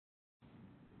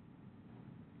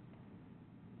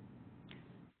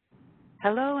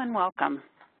Hello and welcome.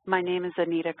 My name is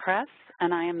Anita Kress,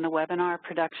 and I am the Webinar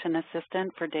Production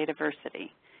Assistant for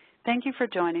DATAVERSITY. Thank you for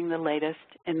joining the latest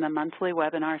in the monthly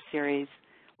webinar series,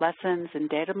 Lessons in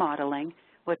Data Modeling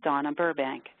with Donna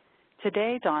Burbank.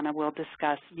 Today, Donna will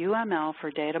discuss UML for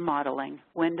data modeling.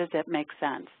 When does it make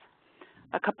sense?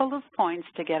 A couple of points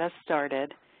to get us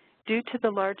started. Due to the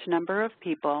large number of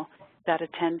people that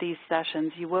attend these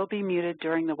sessions, you will be muted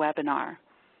during the webinar.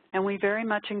 And we very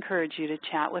much encourage you to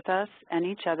chat with us and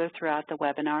each other throughout the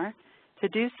webinar. To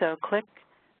do so, click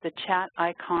the chat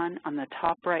icon on the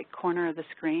top right corner of the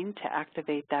screen to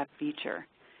activate that feature.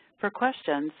 For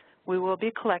questions, we will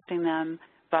be collecting them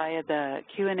via the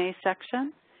Q&A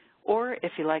section, or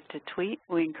if you like to tweet,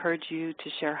 we encourage you to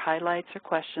share highlights or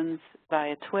questions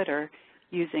via Twitter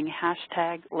using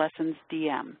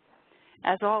 #LessonsDM.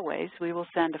 As always, we will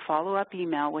send a follow-up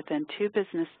email within 2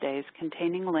 business days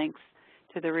containing links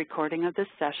to the recording of this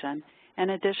session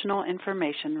and additional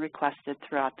information requested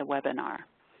throughout the webinar.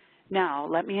 Now,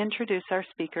 let me introduce our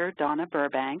speaker, Donna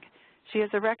Burbank. She is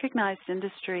a recognized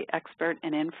industry expert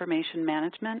in information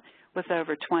management with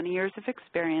over 20 years of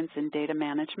experience in data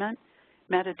management,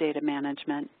 metadata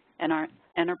management, and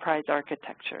enterprise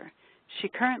architecture. She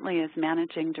currently is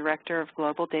Managing Director of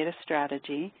Global Data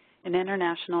Strategy, an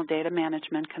international data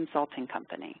management consulting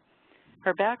company.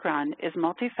 Her background is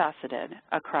multifaceted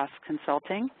across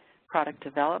consulting, product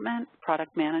development,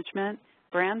 product management,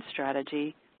 brand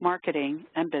strategy, marketing,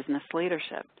 and business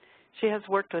leadership. She has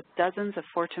worked with dozens of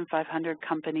Fortune 500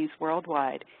 companies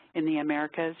worldwide in the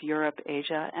Americas, Europe,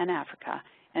 Asia, and Africa,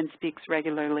 and speaks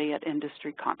regularly at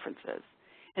industry conferences.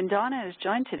 And Donna is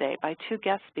joined today by 2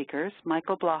 guest speakers,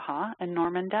 Michael Blaha and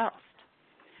Norman Doust.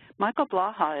 Michael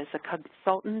Blaha is a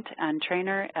consultant and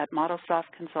trainer at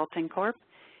ModelSoft Consulting Corp.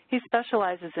 He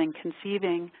specializes in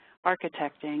conceiving,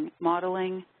 architecting,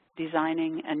 modeling,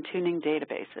 designing, and tuning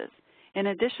databases. In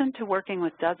addition to working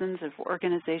with dozens of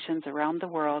organizations around the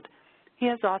world, he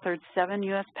has authored 7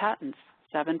 U.S. patents,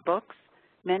 7 books,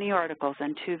 many articles,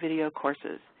 and 2 video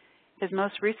courses. His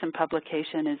most recent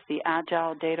publication is the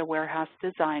Agile Data Warehouse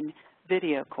Design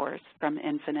video course from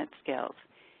Infinite Scales.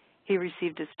 He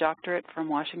received his doctorate from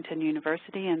Washington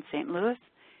University in St. Louis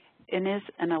and is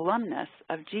an alumnus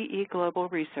of GE Global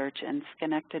Research in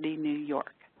Schenectady, New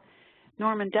York.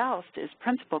 Norman Doust is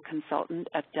Principal Consultant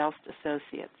at Doust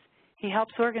Associates. He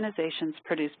helps organizations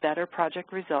produce better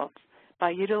project results by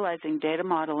utilizing data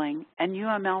modeling and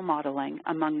UML modeling,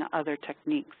 among other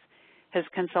techniques. His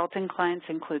consulting clients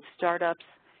include startups,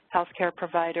 healthcare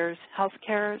providers,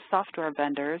 healthcare software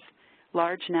vendors,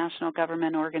 large national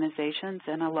government organizations,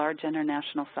 and a large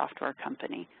international software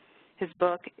company. His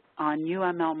book on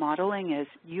UML modeling is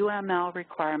UML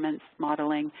Requirements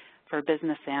Modeling for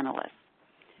Business Analysts.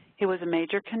 He was a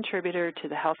major contributor to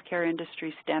the healthcare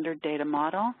industry standard data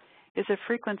model, is a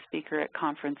frequent speaker at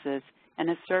conferences, and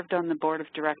has served on the board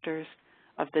of directors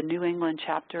of the New England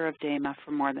chapter of DAMA for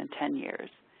more than 10 years.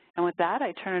 And with that,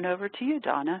 I turn it over to you,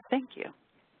 Donna. Thank you.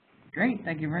 Great.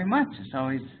 Thank you very much. It's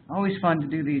always fun to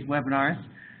do these webinars.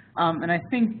 And I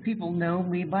think people know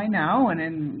me by now, and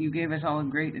then you gave us all a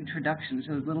great introduction,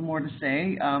 so there's a little more to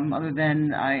say, other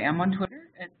than I am on Twitter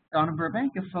at Donna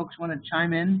Burbank. If folks want to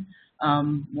chime in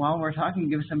while we're talking,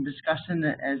 give us some discussion.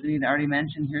 As Anita already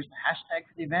mentioned, here's the hashtag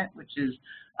for the event, which is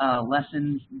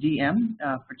LessonsDM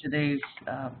for today's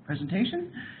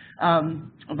presentation.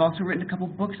 I've also written a couple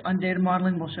books on data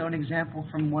modeling. We'll show an example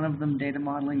from one of them, Data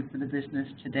Modeling for the Business,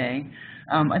 today.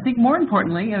 I think more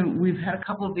importantly, we've had a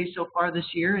couple of these so far this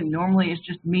year, and normally it's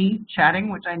just me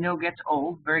chatting, which I know gets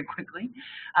old very quickly.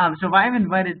 So I've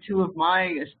invited 2 of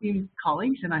my esteemed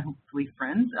colleagues, and I hopefully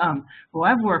friends, who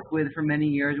I've worked with for many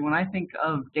years. When I think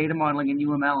of data modeling and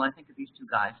UML, I think of these 2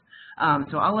 guys.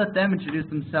 So I'll let them introduce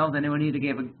themselves. I know Anita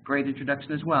gave a great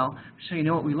introduction as well, so you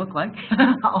know what we look like.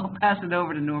 I'll pass it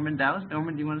over to Norman Doust.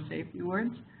 Norman, do you want to say a few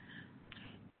words?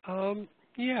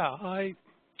 Yeah,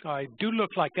 I do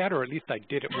look like that, or at least I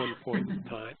did at one point in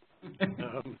time.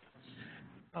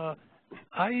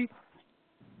 I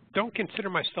don't consider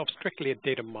myself strictly a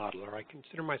data modeler. I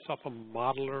consider myself a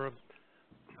modeler.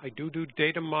 I do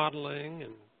data modeling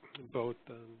and both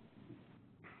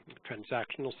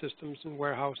transactional systems and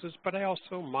warehouses, but I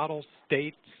also model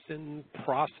states and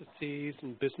processes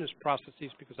and business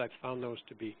processes because I've found those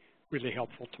to be really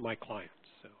helpful to my clients.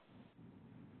 So,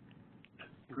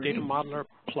 great. Data modeler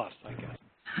plus, I guess.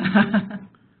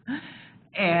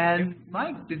 And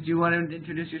Mike, did you want to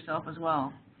introduce yourself as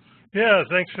well? Yeah,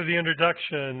 thanks for the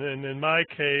introduction. And in my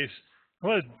case, I'm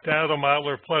a data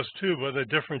modeler plus 2, but in a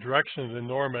different direction than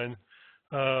Norman.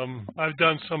 I've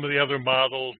done some of the other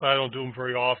models, but I don't do them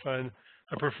very often.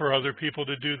 I prefer other people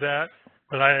to do that.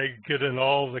 but I get in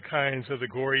all the kinds of the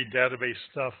gory database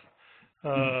stuff.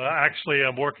 Actually,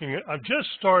 I'm just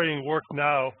starting work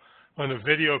now on a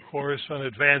video course on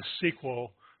advanced SQL,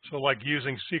 so like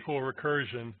using SQL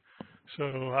recursion. So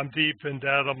I'm deep in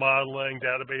data modeling,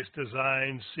 database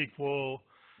design, SQL,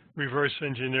 reverse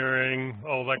engineering,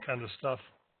 all that kind of stuff.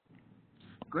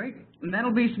 Great. And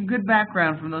that'll be some good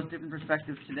background from those different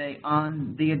perspectives today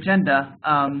on the agenda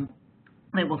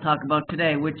that we'll talk about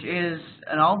today, which is,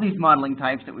 and all these modeling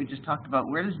types that we just talked about,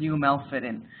 where does UML fit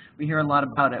in? We hear a lot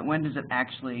about it. When does it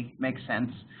actually make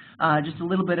sense? Just a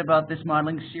little bit about this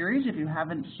modeling series, if you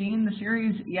haven't seen the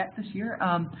series yet this year.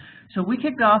 So we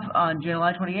kicked off on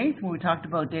July 28th when we talked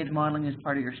about data modeling as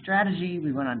part of your strategy.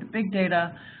 We went on to big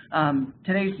data.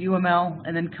 Today's UML,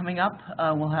 and then coming up,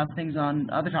 we'll have things on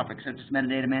other topics such as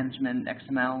metadata management,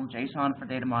 XML, JSON for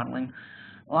data modeling.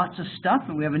 Lots of stuff,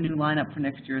 and we have a new lineup for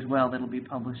next year as well that'll be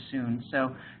published soon. So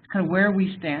it's kind of where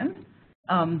we stand.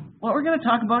 What we're going to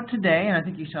talk about today, and I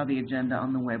think you saw the agenda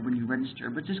on the web when you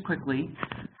registered, but just quickly,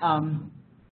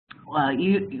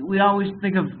 we always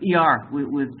think of ER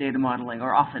with data modeling,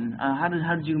 or often. How does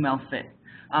UML fit?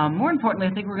 More importantly,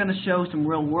 I think we're going to show some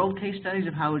real-world case studies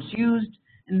of how it's used,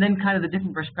 and then kind of the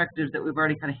different perspectives that we've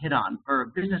already kind of hit on for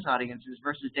business audiences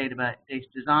versus database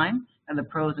design, and the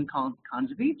pros and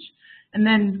cons of each. And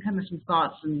then kind of some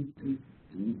thoughts and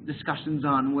discussions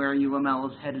on where UML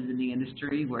is headed in the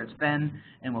industry, where it's been,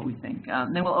 and what we think.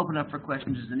 And then we'll open up for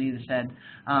questions, as Anita said.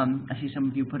 I see some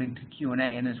of you putting Q&A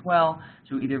in as well,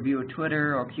 so either via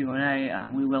Twitter or Q&A.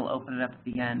 We will open it up at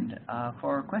the end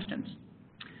for questions.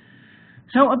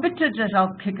 So I'll kick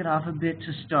it off a bit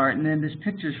to start, and then there's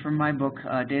pictures from my book,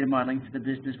 Data Modeling for the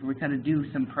Business, where we kind of do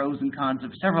some pros and cons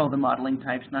of several of the modeling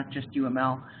types, not just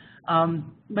UML.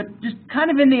 But just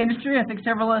kind of in the industry, I think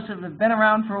several of us have been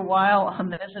around for a while on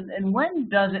this, and when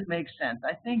does it make sense?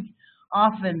 I think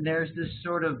often there's this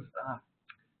sort of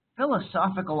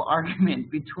philosophical argument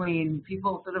between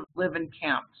people that live in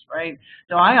camps, right?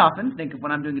 So I often think of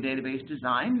when I'm doing a database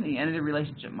design, the entity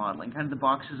relationship modeling, kind of the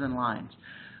boxes and lines.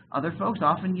 Other folks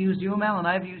often use UML, and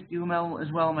I've used UML as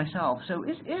well myself. So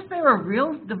is there a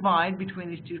real divide between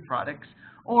these two products,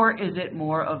 or is it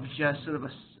more of just sort of a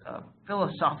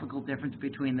philosophical difference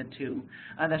between the two?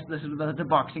 That's the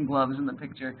boxing gloves in the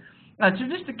picture. So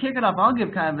just to kick it off, I'll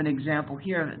give kind of an example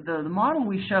here. The model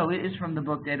we show is from the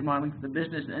book Data Modeling for the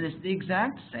Business, and it's the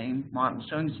exact same model,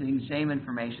 showing the same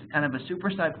information, kind of a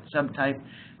super subtype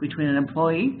between an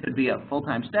employee, could be a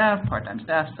full-time staff, part-time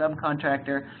staff,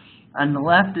 subcontractor. On the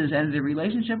left is entity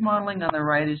relationship modeling, on the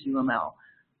right is UML.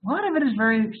 A lot of it is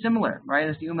very similar, right,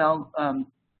 as the UML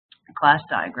class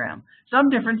diagram. Some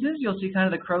differences, you'll see kind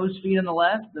of the crow's feet on the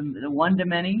left, the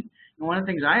one-to-many. And one of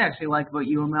the things I actually like about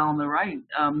UML on the right,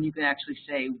 you can actually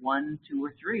say 1, 2,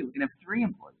 or 3. We can have 3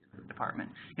 employees in the department.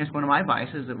 It's one of my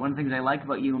biases, that one of the things I like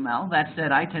about UML. That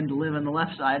said, I tend to live on the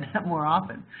left side more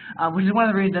often, which is one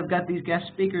of the reasons I've got these guest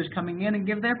speakers coming in and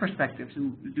give their perspectives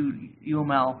who do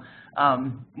UML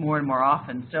more and more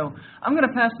often. So I'm going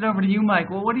to pass it over to you, Mike.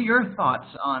 Well, what are your thoughts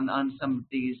on some of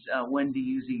these, when to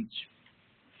use each?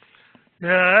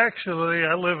 Yeah, actually,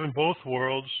 I live in both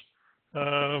worlds.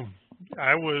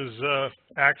 I was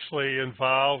actually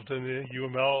involved in the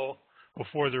UML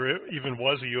before there even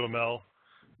was a UML.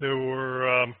 There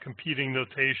were competing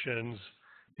notations,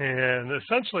 and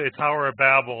essentially a Tower of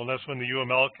Babel, and that's when the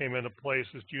UML came into place,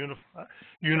 is to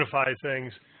unify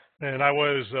things. And I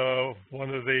was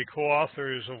one of the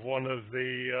co-authors of one of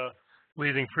the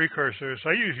leading precursors.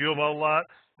 So I use UML a lot.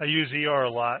 I use ER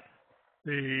a lot.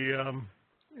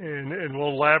 And we'll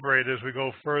elaborate as we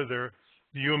go further.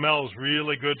 The UML is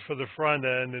really good for the front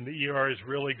end, and the ER is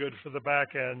really good for the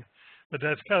back end. But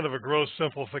that's kind of a gross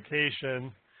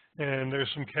simplification, and there's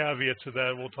some caveats to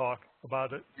that. We'll talk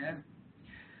about it.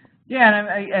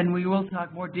 Yeah, and we will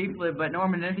talk more deeply. But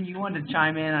Norman, anything you wanted to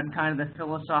chime in on kind of the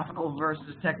philosophical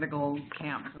versus technical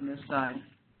camps on this side?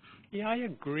 Yeah, I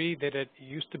agree that it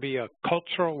used to be a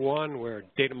cultural one where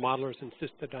data modelers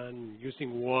insisted on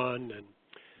using one,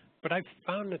 but I've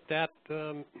found that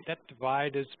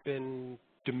divide has been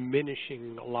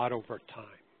diminishing a lot over time.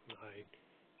 I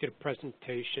did a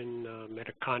presentation at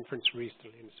a conference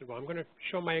recently and said, well, I'm going to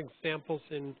show my examples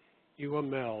in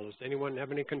UML. Does anyone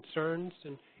have any concerns?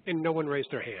 And no one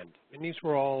raised their hand. And these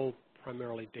were all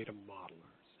primarily data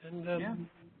modelers. And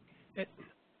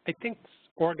I think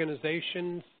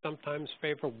organizations sometimes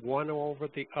favor one over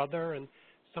the other, and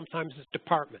sometimes it's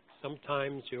departments.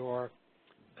 Sometimes your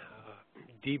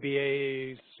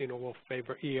DBAs, will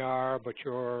favor ER, but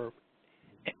your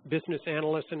business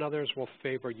analysts and others will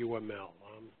favor UML.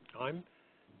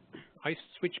 I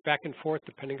switch back and forth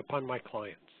depending upon my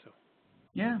clients. So.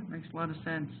 Yeah, makes a lot of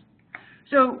sense.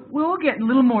 So we'll get a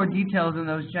little more details in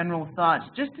those general thoughts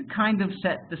just to kind of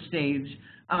set the stage.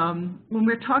 When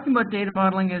we're talking about data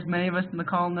modeling, as many of us in the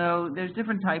call know, there's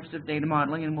different types of data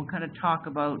modeling, and we'll kind of talk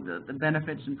about the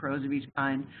benefits and pros of each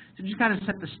kind. So just kind of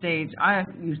set the stage, I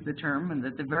use the term, and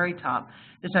at the very top,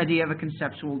 this idea of a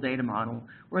conceptual data model,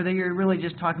 where you're really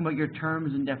just talking about your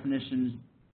terms and definitions.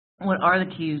 What are the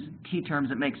key terms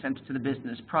that make sense to the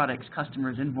business, products,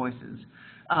 customers, invoices?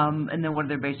 And then what are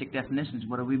their basic definitions?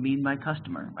 What do we mean by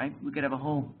customer, right? We could have a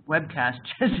whole webcast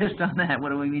just on that. What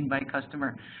do we mean by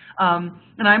customer? And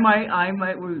we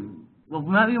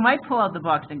might pull out the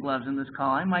boxing gloves in this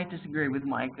call. I might disagree with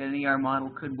Mike that an ER model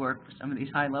could work for some of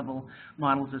these high-level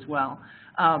models as well.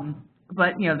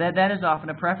 But that is often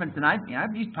a preference, and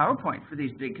I've used PowerPoint for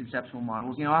these big conceptual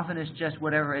models. Often it's just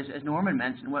whatever, as Norman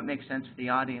mentioned, what makes sense for the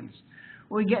audience.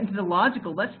 When we get into the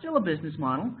logical, that's still a business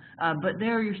model, but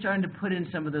there you're starting to put in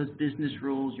some of those business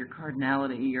rules, your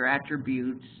cardinality, your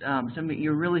attributes.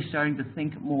 You're really starting to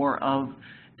think more of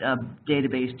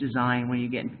database design when you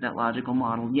get into that logical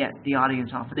model. Yet the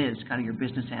audience often is kind of your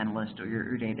business analyst or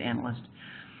your data analyst.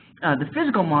 The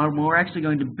physical model, we're actually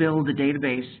going to build a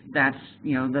database that's,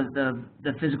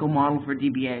 the physical model for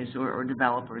DBAs or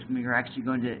developers. I mean, you're actually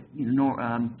going to,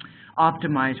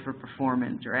 optimize for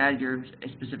performance or add your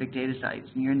specific data sites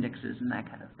and your indexes and that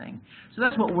kind of thing. So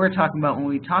that's what we're talking about when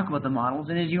we talk about the models.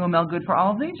 And is UML good for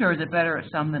all of these, or is it better at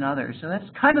some than others? So that's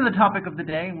kind of the topic of the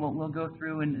day, and we'll go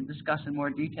through and discuss in more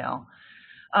detail.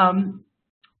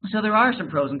 So there are some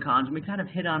pros and cons, and we kind of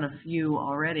hit on a few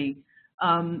already.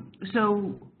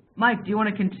 So Mike, do you want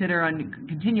to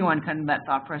continue on kind of that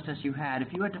thought process you had?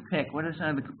 If you had to pick, what are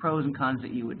some of the pros and cons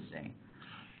that you would say?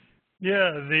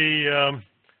 Yeah,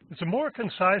 it's a more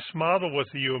concise model with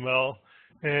the UML,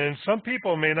 and some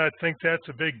people may not think that's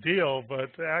a big deal, but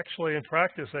actually in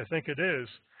practice I think it is.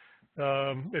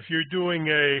 If you're doing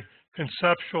a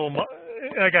conceptual,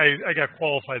 I got to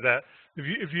qualify that.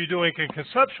 If you're doing a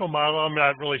conceptual model, I'm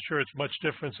not really sure it's much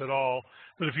difference at all.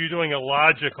 But if you're doing a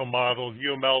logical model,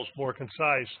 UML is more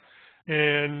concise,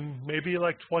 and maybe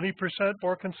like 20%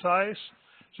 more concise.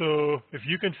 So if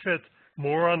you can fit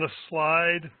more on the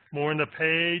slide, more on the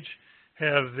page,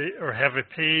 have a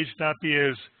page not be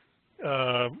as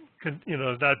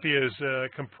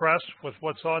compressed with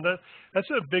what's on it, that's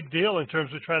a big deal in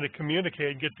terms of trying to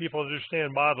communicate and get people to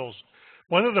understand models.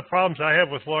 One of the problems I have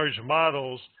with large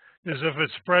models is if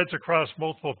it spreads across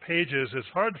multiple pages, it's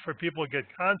hard for people to get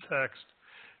context.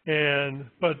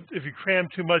 But if you cram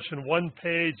too much in one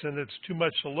page, then it's too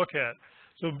much to look at.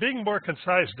 So being more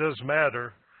concise does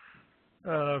matter.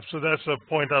 So that's a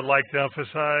point I'd like to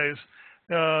emphasize.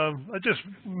 I just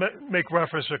make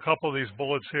reference to a couple of these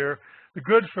bullets here. The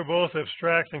good for both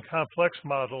abstract and complex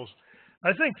models.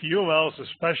 I think UML is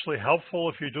especially helpful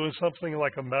if you're doing something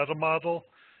like a meta model.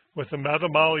 With a meta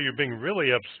model, you're being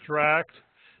really abstract.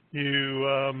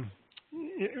 With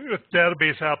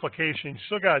database application, you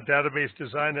still got a database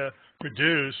design to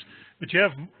produce, but you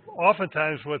have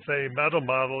oftentimes with a meta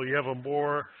model, you have a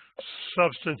more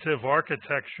substantive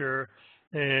architecture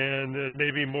and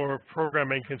maybe more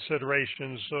programming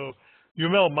considerations. So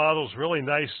UML model is really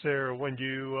nice there when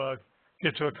you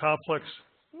get to a complex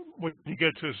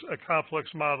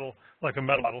model like a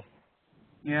meta model.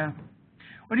 Yeah.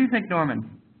 What do you think,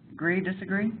 Norman? Agree,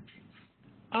 disagree?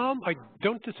 I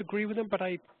don't disagree with him, but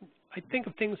I think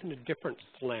of things in a different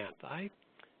slant. I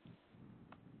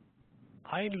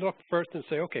look first and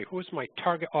say, okay, who's my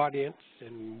target audience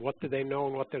and what do they know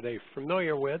and what are they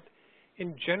familiar with?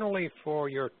 And generally for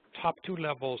your top two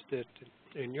levels that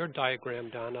in your diagram,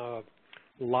 Donna,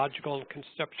 logical and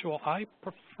conceptual, I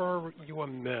prefer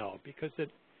UML because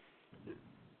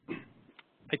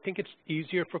I think it's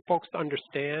easier for folks to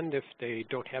understand if they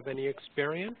don't have any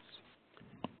experience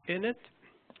in it.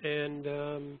 And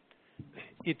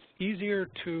it's easier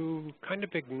to kind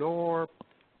of ignore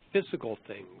physical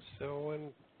things. So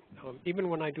even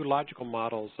when I do logical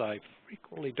models, I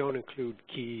frequently don't include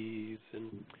keys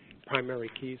and primary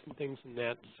keys and things in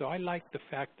that. So I like the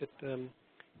fact that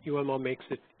UML makes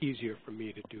it easier for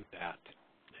me to do that.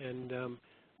 And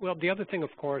well, the other thing, of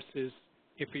course, is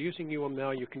if you're using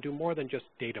UML, you can do more than just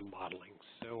data modeling.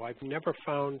 So I've never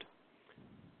found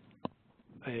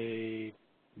a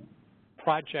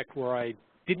project where I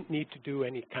didn't need to do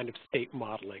any kind of state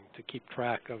modeling to keep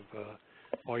track of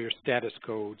all your status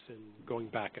codes and going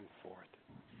back and forth.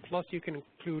 Plus, you can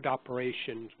include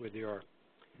operations with your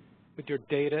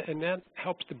data, and that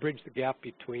helps to bridge the gap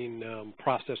between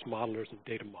process modelers and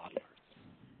data modelers.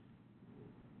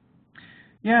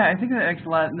 Yeah, I think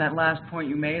that last point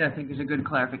you made, I think, is a good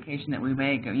clarification that we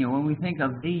make. You know, when we think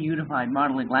of the unified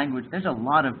modeling language, there's a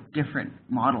lot of different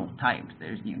model types.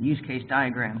 There's use case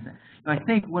diagrams. I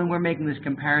think when we're making this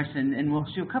comparison, and we'll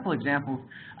show a couple examples,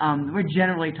 we're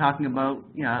generally talking about,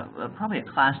 probably a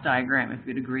class diagram, if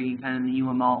you'd agree, kind of the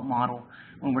UML model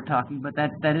when we're talking. But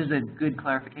that is a good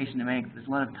clarification to make. There's a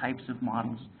lot of types of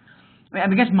models. I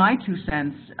guess my 2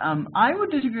 cents, I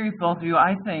would disagree with both of you.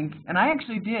 I think, and I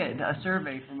actually did a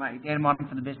survey for my data modeling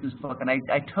for the business book, and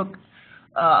I took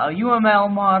a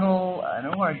UML model, an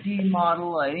ORD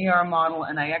model, an ER model,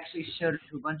 and I actually showed it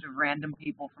to a bunch of random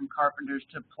people from carpenters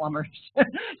to plumbers,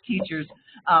 teachers.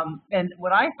 And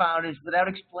what I found is, without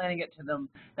explaining it to them,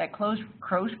 that closed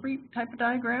crow's feet type of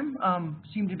diagram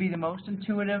seemed to be the most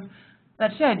intuitive.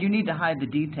 That said, you need to hide the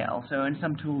detail, and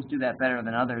some tools do that better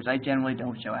than others. I generally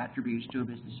don't show attributes to a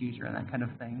business user and that kind of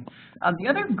thing. The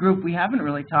other group we haven't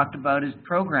really talked about is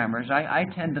programmers. I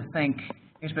tend to think,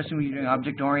 especially when you're doing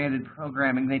object-oriented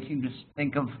programming, they seem to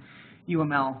think of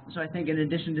UML. So I think in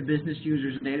addition to business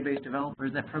users and database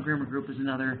developers, that programmer group is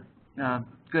another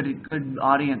good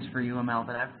audience for UML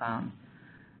that I've found.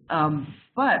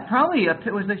 But probably, as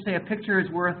they say, a picture is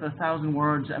worth 1,000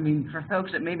 words. I mean, for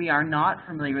folks that maybe are not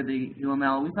familiar with the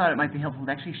UML, we thought it might be helpful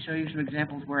to actually show you some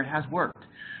examples where it has worked.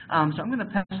 So I'm going to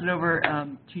pass it over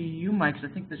to you, Mike, because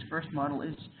I think this first model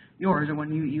is yours, and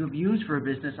one you have used for a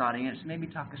business audience. Maybe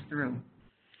talk us through.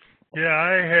 Yeah,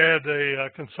 I had a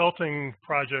consulting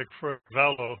project for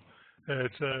Velo.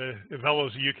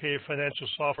 Velo's a UK financial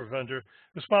software vendor.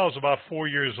 This model is about 4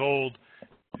 years old.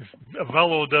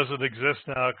 Velo doesn't exist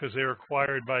now because they were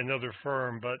acquired by another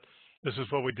firm, but this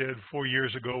is what we did 4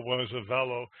 years ago was a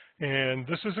Velo. And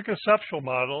this is a conceptual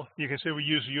model. You can see we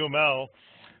use UML.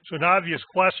 So an obvious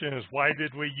question is, why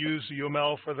did we use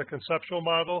UML for the conceptual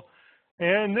model?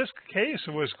 And in this case,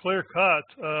 it was clear-cut.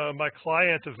 My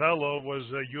client, Velo, was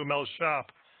a UML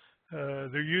shop.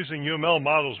 They're using UML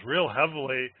models real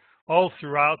heavily all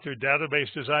throughout their database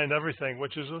design, everything,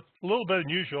 which is a little bit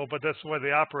unusual, but that's the way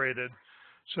they operated.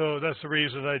 So that's the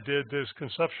reason I did this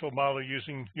conceptual model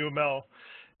using UML.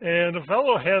 And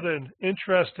Velo had an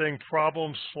interesting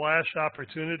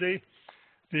problem/opportunity.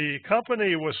 The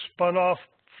company was spun off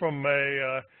from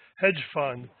a hedge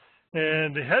fund,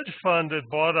 and the hedge fund had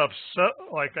bought up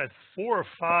like 4 or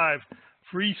 5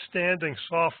 freestanding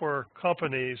software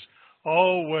companies,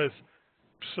 all with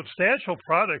substantial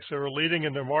products that were leading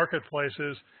in their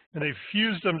marketplaces, and they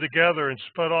fused them together and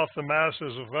spun off the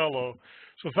masses of Velo.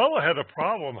 So Velo had a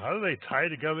problem. How do they tie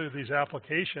together these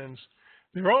applications?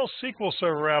 They're all SQL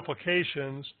Server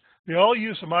applications. They all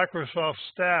use the Microsoft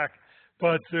stack,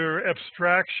 but their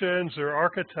abstractions, their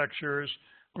architectures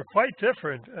were quite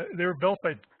different. They were built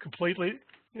by completely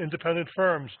independent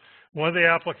firms. One of the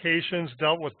applications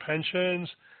dealt with pensions.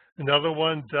 Another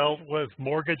one dealt with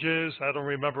mortgages. I don't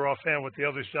remember offhand what the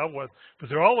others dealt with, but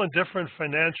they're all in different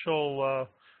financial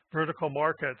vertical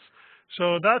markets.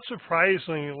 So not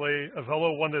surprisingly,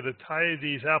 Velo wanted to tie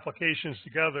these applications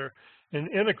together and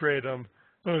integrate them.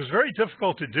 It was very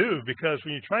difficult to do because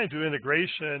when you try and do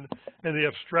integration and the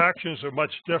abstractions are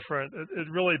much different, it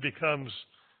really becomes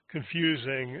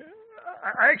confusing.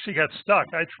 I actually got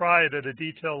stuck. I tried at a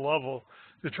detail level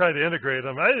to try to integrate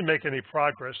them. I didn't make any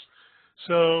progress.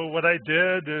 So what I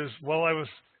did is,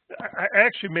 I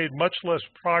actually made much less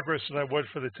progress than I would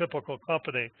for the typical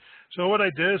company. So what I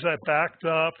did is I backed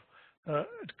up,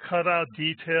 cut out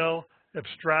detail,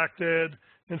 abstracted,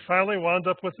 and finally wound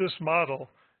up with this model.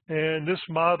 And this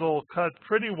model cut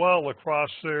pretty well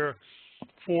across their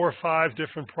 4 or 5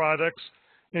 different products.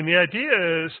 And the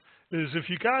idea is if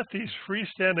you got these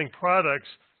freestanding products,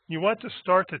 you want to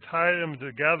start to tie them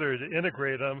together to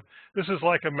integrate them. This is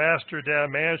like a master data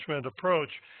management approach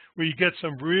where you get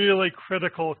some really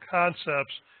critical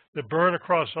concepts that burn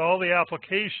across all the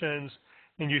applications,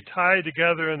 and you tie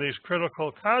together in these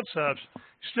critical concepts.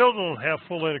 You still don't have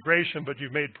full integration, but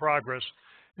you've made progress.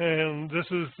 And this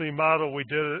is the model we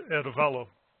did at Velo.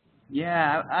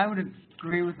 Yeah, I would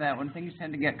agree with that. When things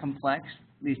tend to get complex,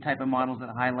 these type of models at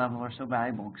a high level are so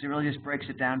valuable because it really just breaks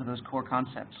it down to those core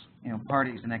concepts,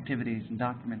 parties and activities and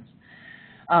documents.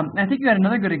 I think you had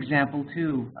another good example,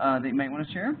 too, that you might want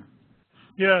to share.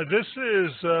 Yeah, this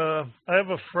is, I have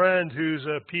a friend who's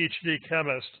a PhD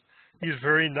chemist. He's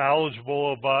very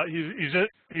knowledgeable about,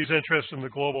 he's interested in the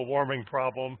global warming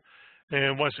problem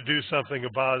and wants to do something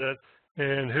about it.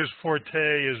 And his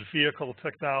forte is vehicle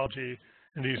technology,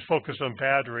 and he's focused on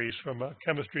batteries from a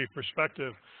chemistry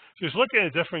perspective. So he's looking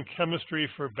at different chemistry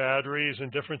for batteries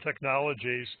and different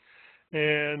technologies.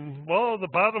 And, well, the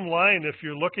bottom line, if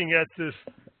you're looking at this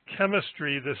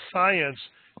chemistry, this science,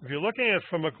 If you're looking at it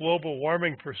from a global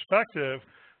warming perspective,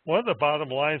 one of the bottom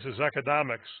lines is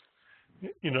economics.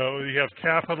 You know, you have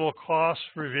capital costs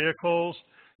for vehicles,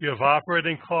 you have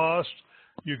operating costs,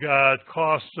 you got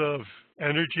costs of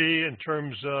energy in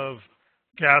terms of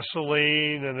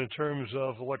gasoline and in terms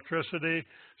of electricity.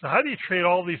 So how do you trade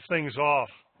all these things off?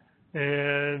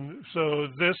 And so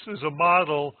this is a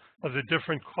model of the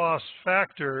different cost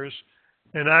factors,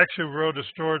 and I actually wrote a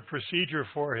stored procedure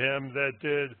for him that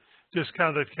did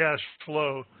discounted cash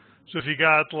flow. So if you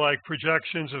got like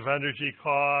projections of energy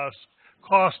costs,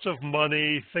 cost of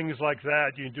money, things like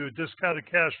that, you can do a discounted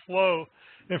cash flow.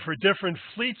 And for different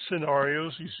fleet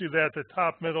scenarios, you see that at the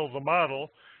top middle of the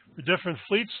model, for different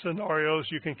fleet scenarios,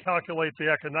 you can calculate the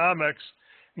economics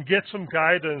and get some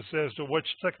guidance as to which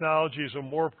technologies are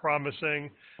more promising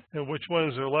and which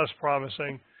ones are less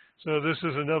promising. So this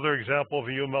is another example of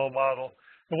a UML model.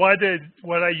 And why did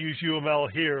I use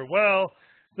UML here? Well,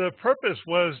 the purpose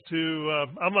was to,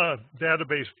 I'm a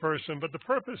database person, but the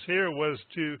purpose here was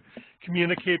to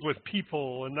communicate with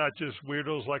people and not just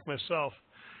weirdos like myself.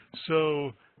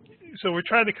 So we're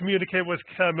trying to communicate with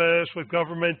chemists, with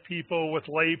government people, with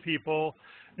lay people,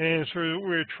 and so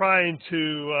we're trying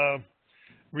to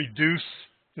reduce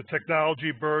the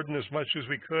technology burden as much as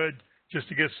we could just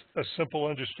to get a simple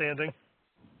understanding.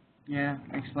 Yeah,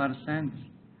 makes a lot of sense.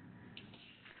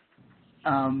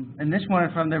 And this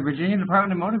one from the Virginia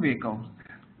Department of Motor Vehicles.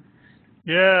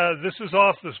 Yeah, this is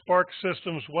off the Spark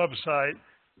Systems website.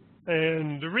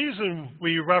 And the reason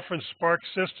we reference Spark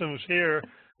Systems here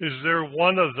is they're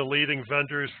one of the leading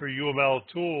vendors for UML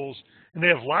tools. And they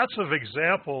have lots of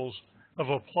examples of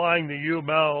applying the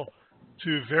UML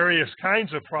to various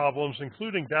kinds of problems,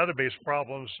 including database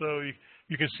problems. So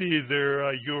you can see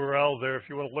their URL there if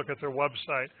you want to look at their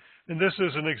website. And this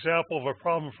is an example of a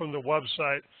problem from the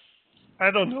website. I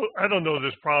don't know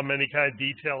this problem in any kind of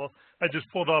detail. I just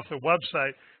pulled off the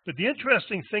website. But the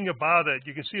interesting thing about it,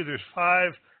 you can see there's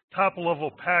 5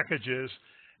 top-level packages,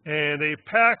 and a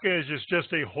package is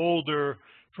just a holder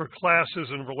for classes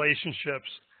and relationships.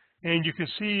 And you can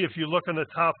see if you look on the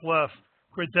top left,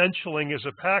 credentialing is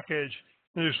a package,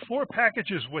 and there's 4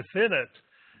 packages within it.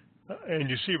 And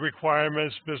you see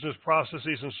requirements, business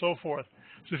processes, and so forth.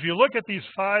 So if you look at these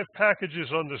 5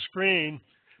 packages on the screen,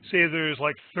 say there's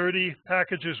like 30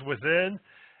 packages within,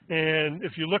 and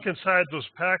if you look inside those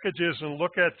packages and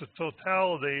look at the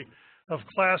totality of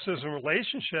classes and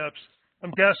relationships, I'm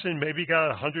guessing maybe you got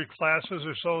 100 classes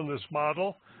or so in this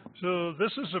model. So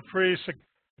this is a pretty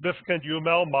significant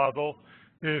UML model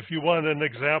if you want an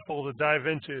example to dive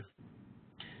into.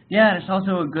 Yeah, and it's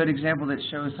also a good example that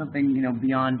shows something, you know,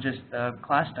 beyond just the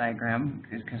class diagram,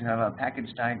 because you have a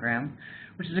package diagram,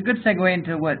 which is a good segue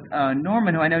into what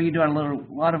Norman, who I know you do a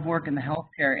lot of work in the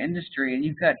healthcare industry, and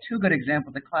you've got 2 good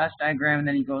examples, the class diagram, and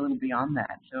then you go a little beyond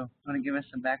that. So you want to give us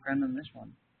some background on this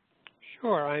one?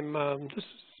 Sure. This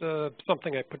is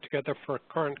something I put together for a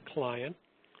current client,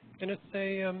 and it's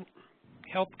a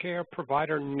healthcare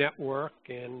provider network,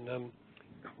 and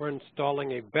we're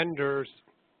installing a vendor's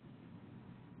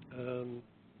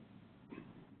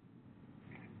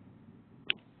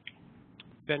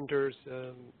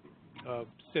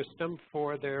system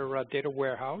for their data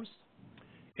warehouse,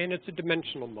 and it's a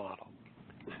dimensional model.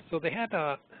 So they had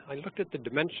I looked at the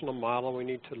dimensional model. We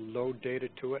need to load data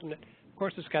to it, and of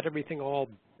course it's got everything all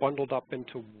bundled up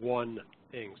into one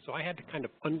thing. So I had to kind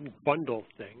of unbundle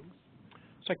things.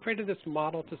 So I created this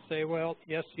model to say, well,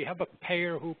 yes, you have a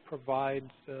payer who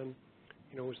provides,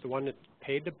 is the one that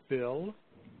paid the bill,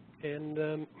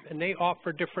 and they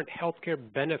offer different healthcare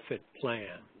benefit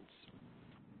plans.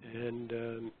 And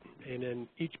then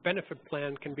each benefit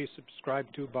plan can be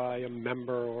subscribed to by a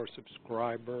member or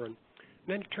subscriber. And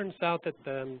then it turns out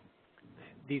that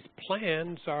these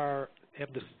plans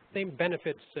have the same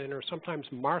benefits and are sometimes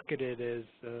marketed as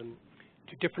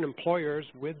to different employers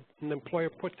with an employer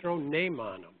put their own name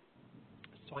on them.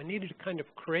 So I needed to kind of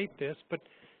create this, but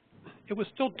it was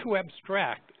still too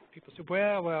abstract. People said,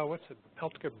 well, what's a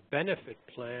healthcare benefit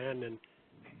plan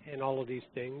and all of these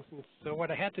things? And so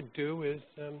what I had to do is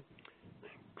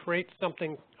create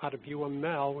something out of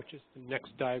UML, which is the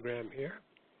next diagram here.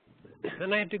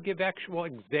 And I had to give actual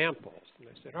examples. And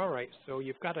I said, all right, so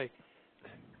you've got I'll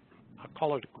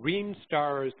call it Green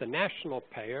Star is the national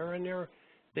payer, and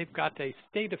they've got a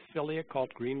state affiliate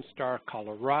called Green Star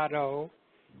Colorado,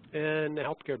 and the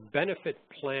healthcare benefit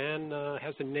plan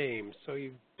has a name. So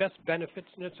you best benefits,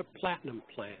 and it's a platinum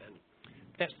plan.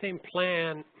 That same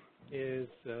plan is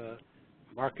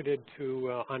marketed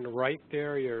to, on the right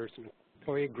there's an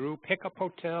employee group, Hiccup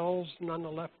Hotels, and on the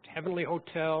left, Heavenly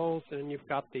Hotels, and you've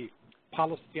got the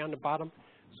policy on the bottom.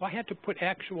 So I had to put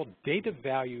actual data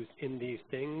values in these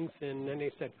things, and then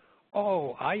they said,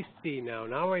 oh, I see now.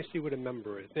 Now I see what a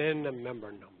member is, and a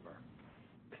member number.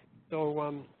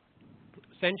 So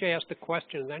Sanjay asked the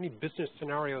question, are there any business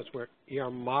scenarios where ER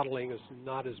modeling is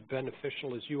not as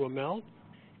beneficial as UML?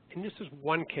 And this is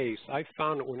one case. I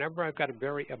found that whenever I've got a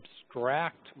very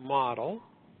abstract model,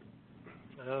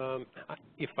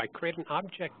 if I create an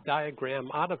object diagram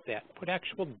out of that, put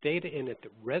actual data in it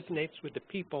that resonates with the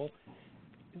people,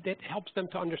 that helps them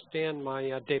to understand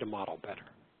my data model better.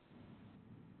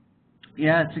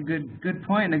 Yeah, it's a good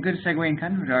point, and a good segue and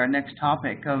kind of to our next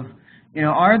topic of, you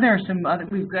know, are there some other,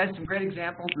 we've got some great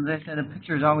examples, as I said, a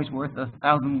picture is always worth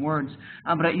 1,000 words,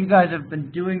 but you guys have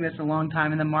been doing this a long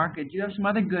time in the market. Do you have some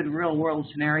other good real-world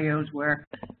scenarios where,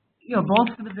 you know, both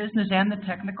for the business and the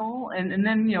technical, and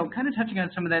then, you know, kind of touching on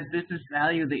some of that business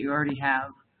value that you already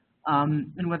have,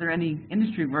 and whether any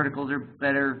industry verticals are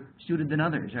better suited than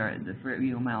others for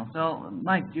UML. So,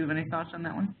 Mike, do you have any thoughts on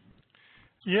that one?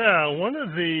 Yeah, one of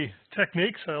the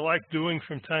techniques I like doing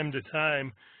from time to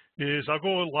time is I'll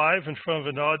go live in front of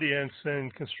an audience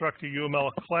and construct a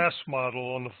UML class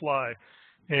model on the fly.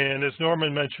 And as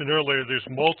Norman mentioned earlier, there's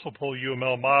multiple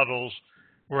UML models.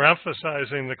 We're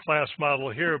emphasizing the class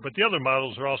model here, but the other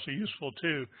models are also useful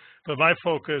too. But my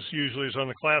focus usually is on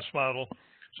the class model.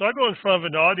 So I go in front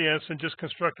of an audience and just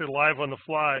construct it live on the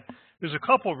fly. There's a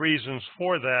couple reasons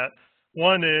for that.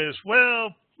 One is,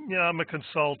 well, you know, I'm a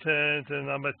consultant and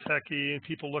I'm a techie, and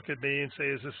people look at me and say,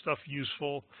 is this stuff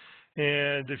useful?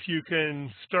 And if you can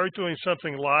start doing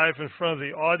something live in front of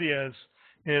the audience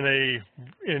in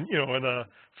a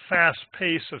fast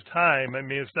pace of time, I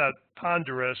mean, it's not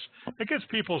ponderous, it gets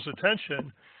people's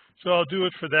attention. So I'll do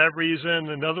it for that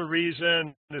reason. Another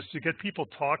reason is to get people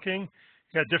talking.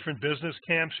 You got different business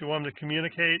camps you want them to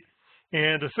communicate.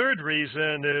 And the third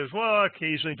reason is, well, I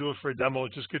occasionally do it for a demo,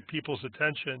 just get people's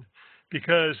attention.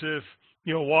 Because if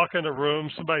you know, walk in a room,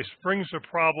 somebody springs a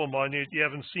problem on you you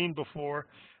haven't seen before,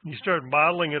 and you start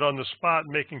modeling it on the spot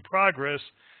and making progress,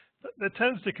 that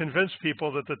tends to convince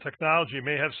people that the technology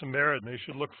may have some merit and they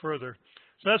should look further.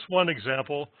 So that's one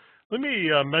example. Let me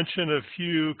mention a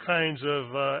few kinds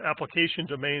of application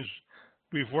domains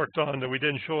we've worked on that we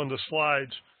didn't show in the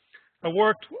slides. I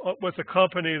worked with a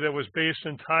company that was based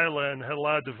in Thailand, had a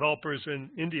lot of developers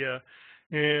in India,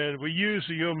 and we used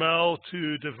the UML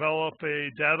to develop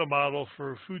a data model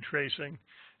for food tracing.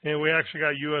 And we actually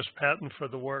got a US patent for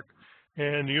the work.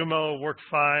 And the UML worked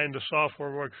fine, the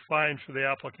software worked fine for the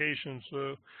application,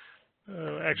 so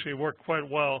actually worked quite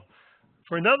well.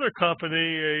 For another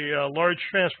company, a large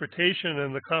transportation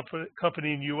in the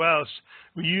company in US,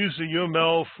 we used the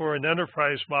UML for an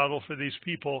enterprise model for these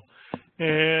people.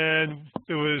 And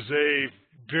it was a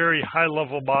very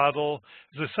high-level model.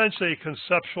 It's essentially a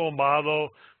conceptual model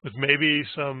with maybe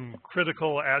some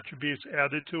critical attributes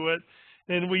added to it.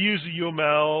 And we use the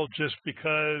UML just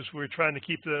because we're trying to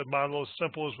keep the model as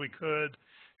simple as we could,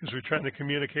 because we're trying to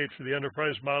communicate for the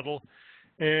enterprise model.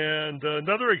 And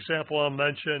another example I'll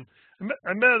mention,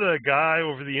 I met a guy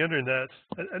over the internet.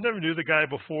 I never knew the guy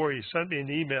before. He sent me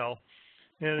an email,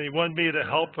 and he wanted me to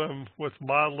help him with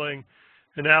modeling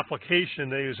an application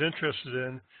that he was interested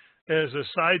in. As a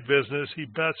side business, he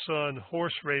bets on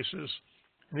horse races,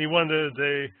 and he wanted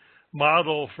a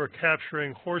model for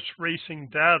capturing horse racing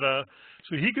data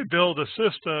so he could build a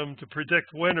system to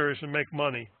predict winners and make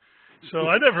money. So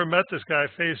I never met this guy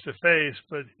face to face,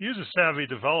 but he was a savvy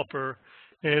developer,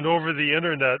 and over the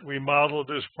internet we modeled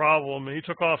this problem, and he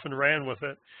took off and ran with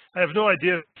it. I have no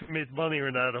idea if he made money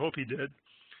or not. I hope he did.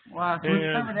 Wow, so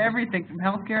we've covered everything from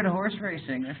healthcare to horse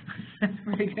racing. That's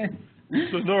pretty good.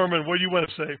 So Norman, what do you want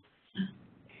to say?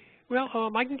 Well,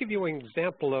 I can give you an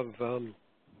example of,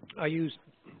 I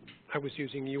was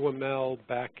using UML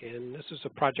back in, this is a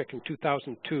project in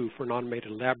 2002 for an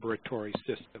automated laboratory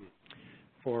system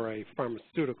for a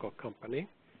pharmaceutical company.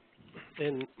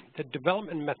 And the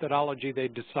development methodology they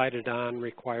decided on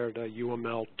required a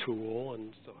UML tool,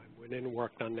 and so I went in and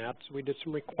worked on that. So we did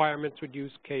some requirements with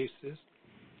use cases.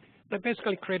 I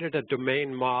basically created a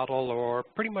domain model, or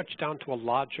pretty much down to a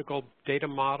logical data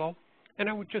model. And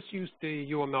I would just use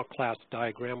the UML class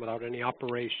diagram without any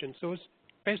operation. So it's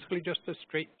basically just a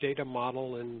straight data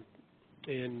model in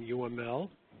UML.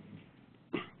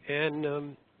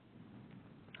 And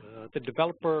the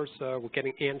developers were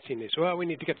getting antsy, and they said, well, we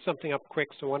need to get something up quick.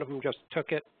 So one of them just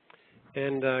took it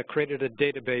and created a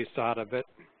database out of it.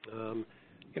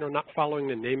 You know, not following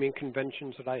the naming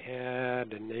conventions that I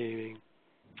had, and naming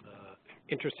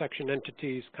intersection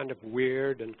entities kind of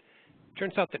weird. And it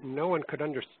turns out that no one could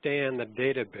understand the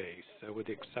database, with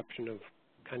the exception of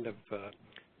kind of the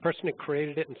person who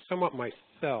created it and somewhat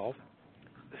myself.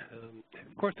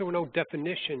 of course, there were no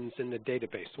definitions in the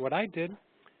database. So what I did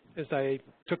is I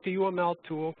took the UML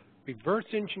tool, reverse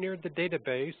engineered the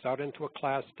database out into a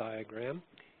class diagram,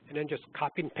 and then just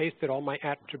copied and pasted all my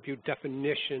attribute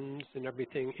definitions and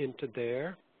everything into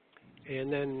there,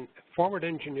 and then forward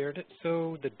engineered it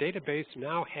so the database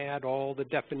now had all the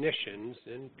definitions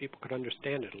and people could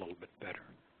understand it a little bit better.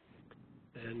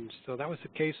 And so that was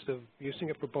a case of using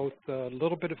it for both a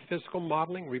little bit of physical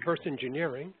modeling, reverse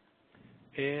engineering,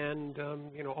 and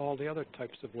you know, all the other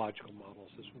types of logical models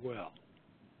as well.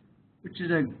 Which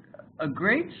is a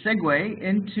great segue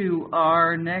into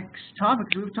our next topic.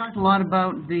 We've talked a lot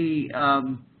about the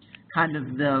kind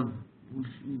of the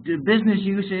business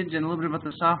usage and a little bit about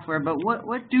the software, but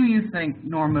what do you think,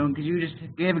 Norman, because you just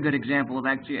gave a good example of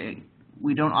actually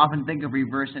we don't often think of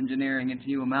reverse engineering into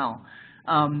UML.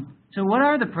 So what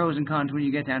are the pros and cons when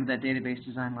you get down to that database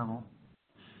design level?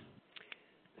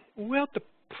 Well, the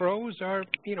pros are,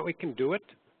 you know, it can do it.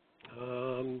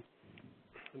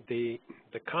 The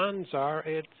cons are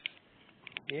it's,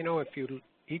 you know, if you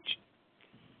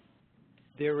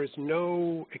there is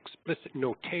no explicit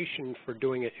notation for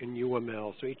doing it in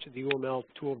UML. So each of the UML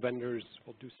tool vendors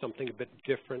will do something a bit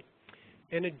different,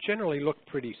 and it generally looked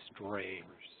pretty strange.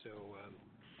 So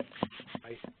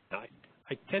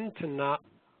I tend to not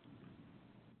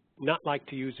like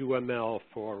to use UML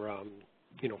for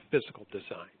you know, physical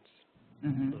designs.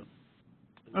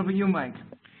 Mm-hmm. Over you, Mike.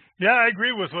 Yeah, I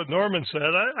agree with what Norman said.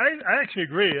 I actually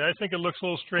agree. I think it looks a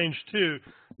little strange too.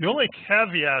 The only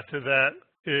caveat to that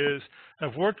is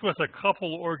I've worked with a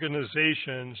couple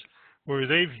organizations where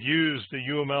they've used the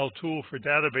UML tool for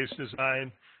database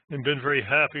design and been very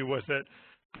happy with it.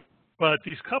 But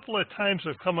these couple of times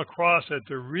I've come across it,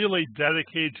 they're really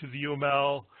dedicated to the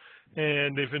UML,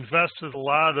 and they've invested a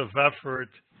lot of effort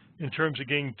in terms of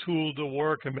getting tool to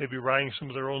work and maybe writing some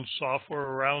of their own software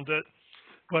around it.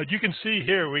 But you can see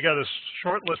here we got a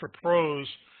short list for pros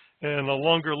and a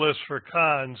longer list for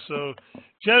cons. So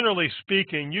generally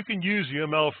speaking, you can use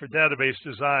UML for database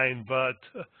design, but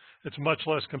it's a much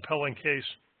less compelling case.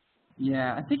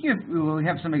 Yeah, I think we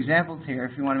have some examples here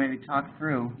if you want to maybe talk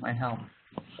through, might help.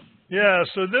 Yeah,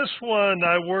 so this one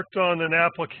I worked on an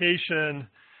application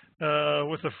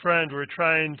with a friend. We're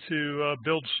trying to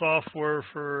build software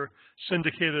for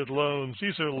syndicated loans.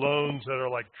 These are loans that are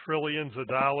like trillions of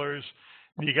dollars.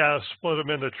 You got to split them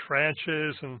into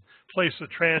tranches and place the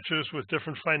tranches with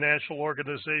different financial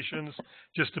organizations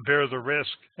just to bear the risk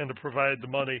and to provide the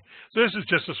money. So this is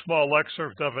just a small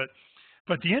excerpt of it.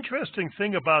 But the interesting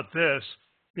thing about this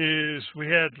is we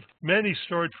had many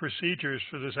stored procedures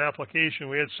for this application.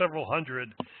 We had several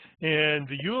hundred. And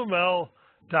the UML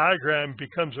diagram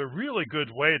becomes a really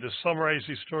good way to summarize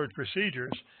these stored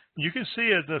procedures. You can see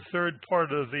it in the third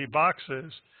part of the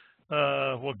boxes.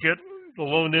 We'll get the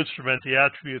loan instrument, the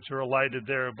attributes are alighted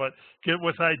there, but get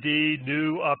with ID,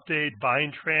 new, update,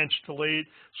 bind, tranche, delete,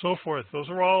 so forth. Those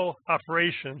are all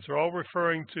operations. They're all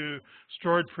referring to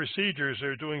stored procedures.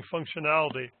 They're doing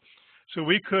functionality. So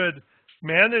we could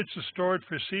manage the stored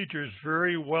procedures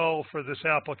very well for this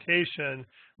application.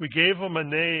 We gave them a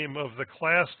name of the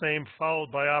class name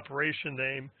followed by operation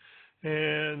name.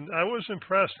 And I was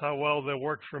impressed how well they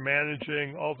worked for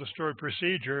managing all the stored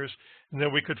procedures, and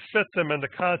then we could fit them in the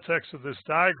context of this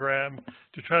diagram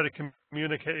to try to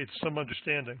communicate some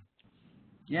understanding.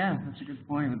 Yeah, that's a good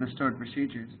point with the stored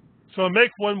procedures. So I'll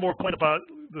make one more point about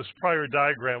this prior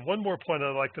diagram. One more point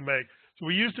I'd like to make. So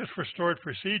we used it for stored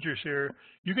procedures here.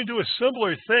 You can do a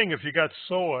similar thing if you got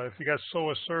SOA, if you got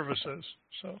SOA services.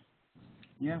 So.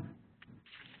 Yeah.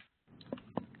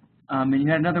 And you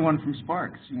had another one from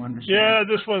Sparks. You wanted to share? Yeah,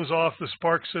 this one's off the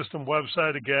Spark System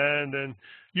website again, and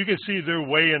you can see they're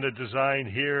way into design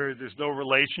here. There's no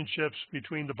relationships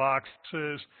between the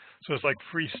boxes, so it's like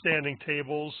freestanding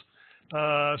tables.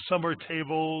 Some are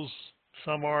tables,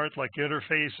 some aren't, like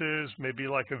interfaces, maybe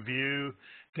like a view,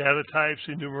 data types,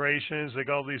 enumerations. They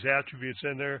got all these attributes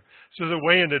in there, so they're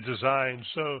way into design.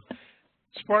 So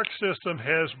Spark System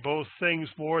has both things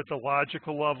more at the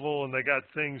logical level, and they got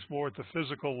things more at the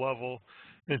physical level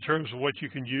in terms of what you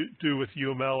can do with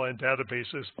UML and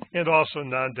databases, and also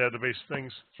non-database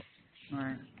things. All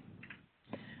right.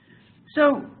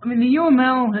 So, I mean, the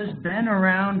UML has been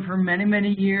around for many,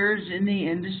 many years in the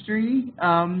industry.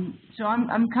 So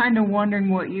I'm kind of wondering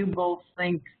what you both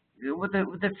think what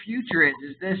the future is.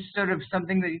 Is this sort of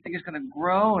something that you think is going to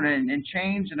grow and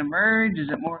change and emerge? Is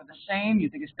it more of the same? Do you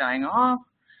think it's dying off?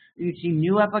 Do you see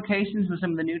new applications with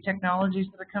some of the new technologies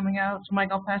that are coming out? So, Mike,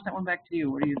 I'll pass that one back to you.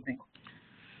 What do you think?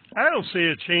 I don't see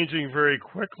it changing very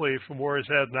quickly from where it's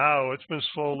at now. It's been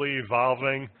slowly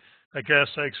evolving. I guess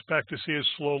I expect to see it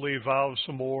slowly evolve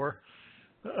some more.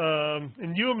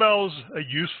 And UML is a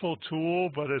useful tool,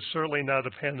 but it's certainly not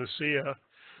a panacea.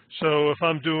 So if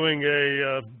I'm doing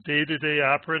a day-to-day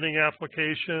operating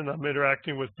application, I'm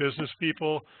interacting with business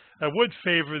people, I would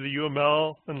favor the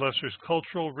UML unless there's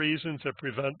cultural reasons that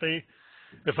prevent me.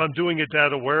 If I'm doing a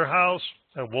data warehouse,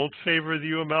 I won't favor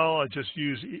the UML. I just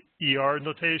use ER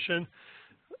notation.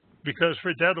 Because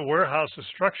for data warehouse, the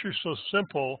structure is so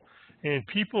simple, and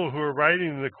people who are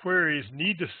writing the queries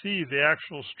need to see the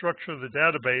actual structure of the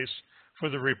database for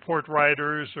the report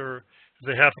writers, or if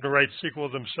they happen to write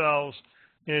SQL themselves.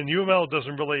 And UML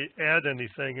doesn't really add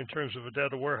anything in terms of a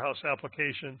data warehouse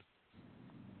application.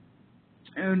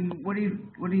 And what do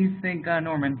you think,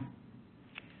 Norman?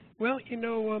 Well,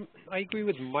 I agree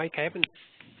with Mike. I haven't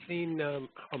seen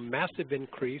a massive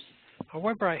increase.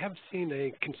 However, I have seen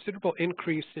a considerable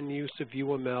increase in use of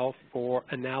UML for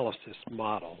analysis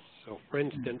models. So, for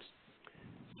instance,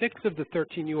 6 of the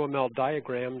 13 UML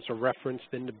diagrams are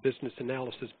referenced in the business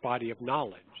analysis body of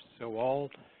knowledge. So all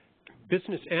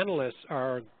business analysts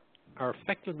are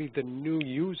effectively the new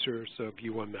users of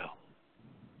UML.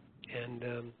 And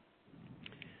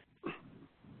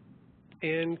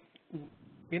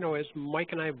as Mike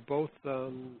and I have both,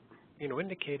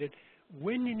 indicated,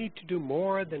 when you need to do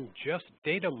more than just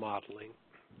data modeling,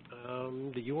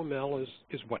 the UML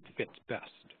is what fits best.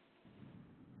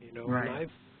 Right. And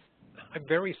I've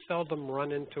very seldom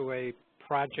run into a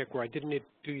project where I didn't need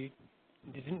to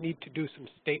do some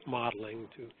state modeling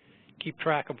to keep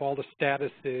track of all the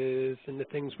statuses and the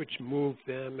things which move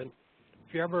them. And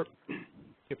if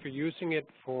you're using it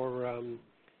for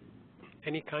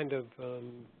any kind of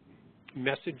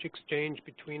message exchange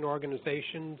between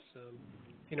organizations,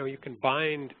 you can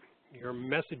bind your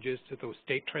messages to those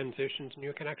state transitions, and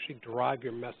you can actually derive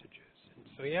your messages. And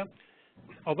so, yeah,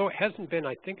 although it hasn't been,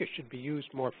 I think it should be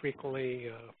used more frequently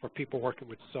for people working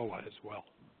with SOA as well.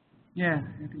 Yeah,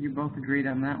 I think you both agreed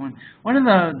on that one. One of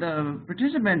the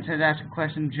participants had asked a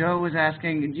question. Joe was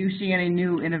asking, do you see any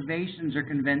new innovations or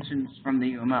conventions from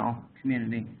the UML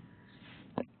community?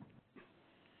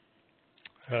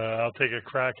 I'll take a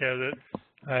crack at it.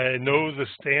 I know the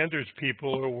standards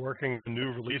people are working on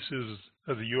new releases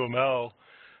of the UML.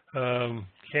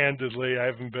 Candidly, I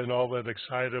haven't been all that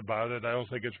excited about it. I don't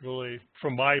think it's really,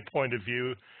 from my point of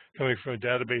view, coming from a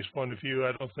database point of view,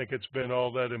 I don't think it's been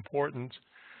all that important.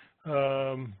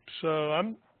 From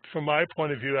my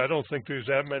point of view, I don't think there's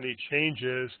that many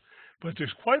changes, but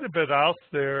there's quite a bit out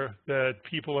there that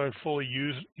people aren't fully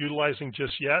utilizing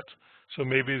just yet. So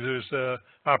maybe there's an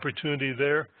opportunity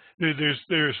there.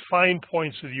 There's fine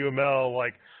points of UML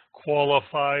like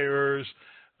qualifiers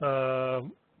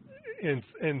and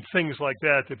things like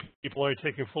that people aren't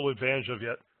taking full advantage of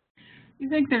yet. You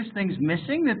think there's things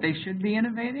missing that they should be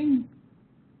innovating?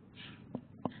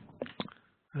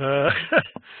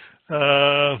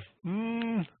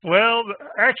 Well,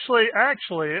 actually,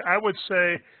 I would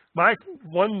say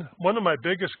one of my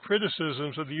biggest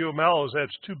criticisms of the UML is that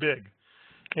it's too big.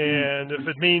 And if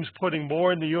it means putting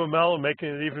more in the UML and making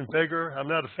it even bigger, I'm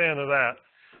not a fan of that.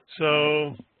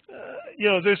 So,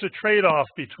 there's a trade-off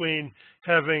between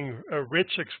having a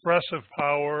rich expressive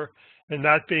power and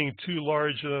not being too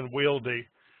large and unwieldy.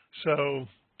 So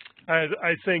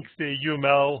I think the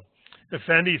UML, if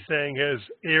anything, has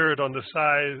erred on the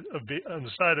side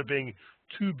of being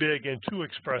too big and too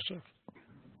expressive.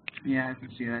 Yeah, I can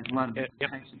see that. A lot of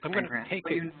I'm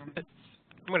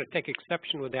going to take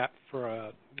exception with that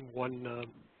for one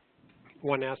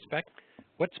aspect.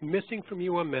 What's missing from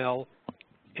UML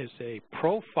is a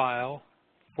profile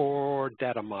for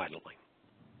data modeling,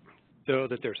 so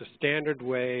that there's a standard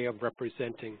way of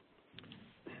representing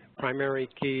primary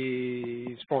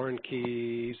keys, foreign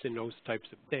keys, and those types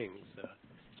of things.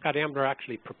 Scott Ambler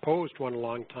actually proposed one a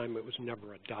long time. It was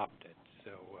never adopted.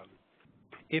 So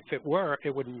if it were,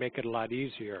 it would make it a lot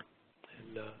easier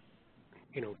and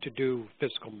to do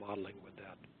physical modeling with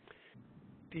that.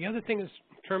 The other thing is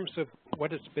in terms of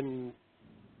what it's been,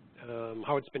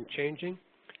 how it's been changing.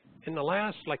 In the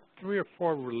last 3 or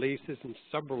 4 releases and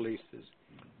sub-releases,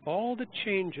 all the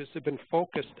changes have been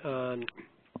focused on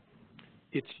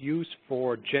its use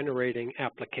for generating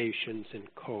applications and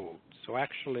code. So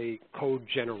actually code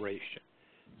generation.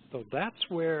 So that's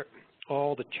where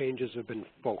all the changes have been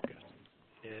focused.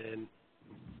 And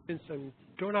since I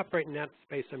don't operate in that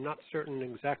space, I'm not certain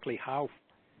exactly how,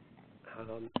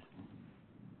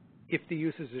 if the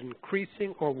use is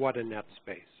increasing or what in that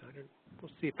space.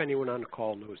 We'll see if anyone on the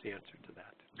call knows the answer to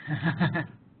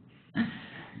that.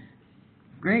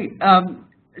 Great.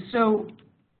 So,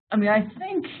 I mean, I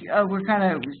think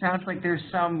it sounds like there's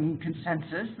some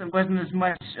consensus. There wasn't as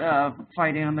much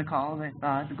fighting on the call as I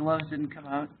thought. The gloves didn't come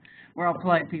out. We're all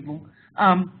polite people.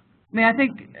 I mean, I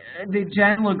think the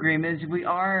general agreement is we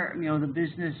are, the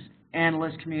business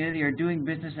analyst community are doing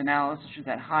business analysis at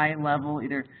that high level,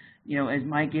 either, as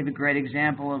Mike gave a great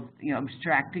example of,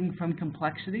 abstracting from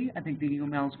complexity. I think the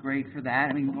UML is great for that.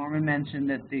 I mean, Norman mentioned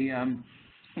that the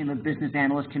business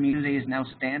analyst community is now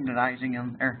standardizing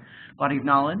on their body of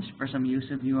knowledge for some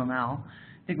use of UML.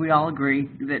 I think we all agree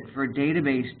that for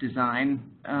database design,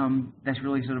 that's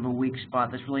really sort of a weak spot.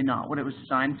 That's really not what it was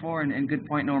designed for. And good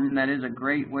point, Norman, that is a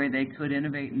great way they could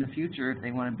innovate in the future if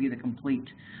they want to be the complete,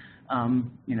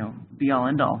 be-all,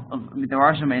 end-all. I mean, there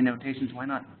are so many notations. Why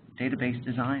not database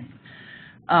design?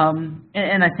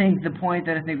 And I think the point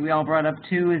that I think we all brought up,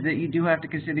 too, is that you do have to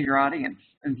consider your audience.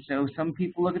 And so some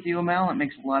people look at the UML, it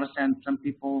makes a lot of sense. Some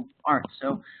people aren't.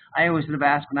 So I always sort of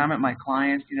ask when I'm at my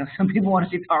clients, some people want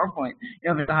to see PowerPoint.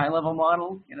 If it's a high-level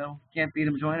model, can't beat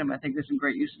them, join them. I think there's some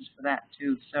great uses for that,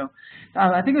 too. So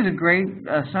I think it was a great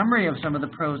summary of some of the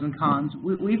pros and cons.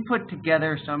 We've put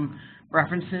together some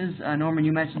references. Norman,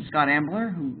 you mentioned Scott Ambler,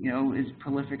 who, is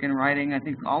prolific in writing. I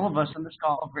think all of us on this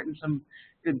call have written some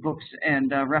good books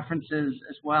and references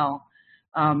as well.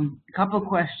 A couple of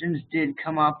questions did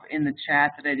come up in the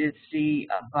chat that I did see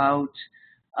about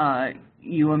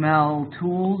UML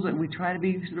tools. We try to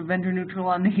be sort of vendor neutral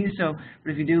on these, but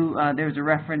if you do, there's a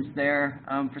reference there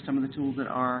for some of the tools that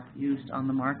are used on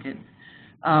the market.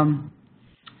 To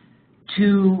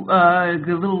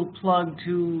the little plug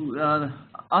to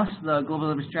us, the Global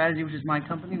Delivery Strategy, which is my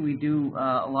company, we do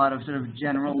a lot of sort of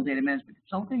general data management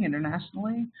consulting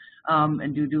internationally,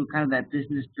 and do kind of that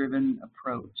business-driven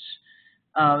approach.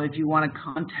 If you want to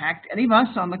contact any of us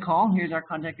on the call, here's our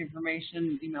contact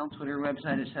information, email, Twitter,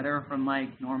 website, etc., from Mike,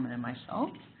 Norman, and myself.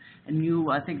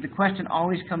 And I think the question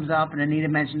always comes up, and Anita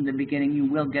mentioned at the beginning, you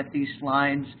will get these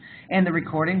slides, and the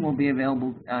recording will be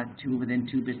available within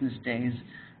 2 business days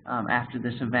after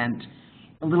this event.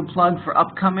 A little plug for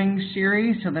upcoming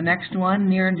series. So the next one,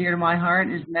 near and dear to my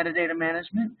heart, is metadata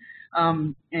management.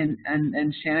 And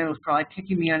Shannon was probably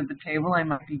kicking me under the table. I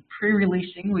might be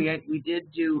pre-releasing. We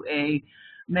did do a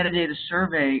metadata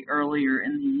survey earlier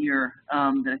in the year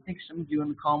that I think some of you on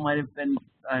the call might have been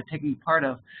taking part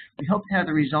of. We hope to have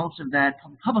the results of that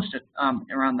published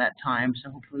around that time,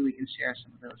 so hopefully we can share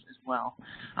some of those as well.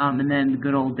 And then the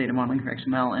good old data modeling for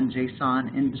XML and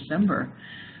JSON in December.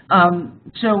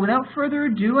 So without further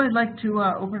ado, I'd like to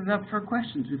open it up for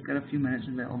questions. We've got a few minutes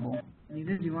available.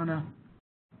 Anita, do you want to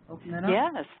open that up?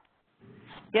 Yes.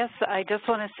 Yes, I just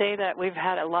want to say that we've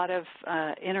had a lot of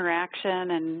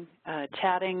interaction and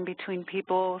chatting between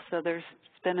people, so there's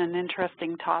been an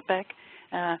interesting topic.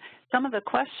 Some of the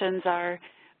questions are,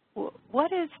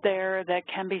 what is there that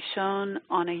can be shown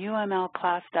on a UML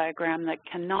class diagram that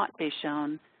cannot be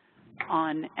shown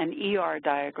on an ER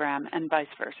diagram, and vice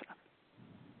versa?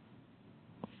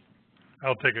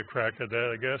 I'll take a crack at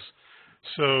that, I guess.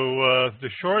 So the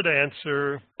short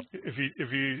answer, if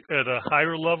you at a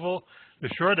higher level, the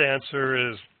short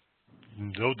answer is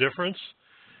no difference.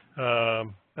 I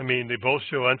mean, they both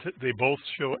show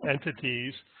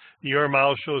entities. The ER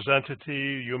model shows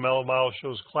entity. UML model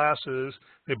shows classes.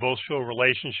 They both show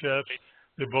relationships.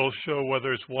 They both show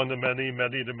whether it's one-to-many,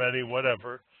 many-to-many,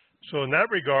 whatever. So in that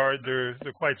regard, they're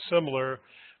quite similar.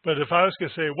 But if I was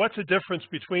going to say what's the difference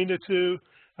between the two,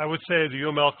 I would say the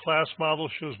UML class model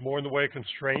shows more in the way of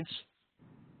constraints.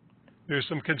 There's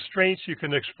some constraints you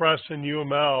can express in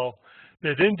UML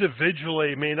that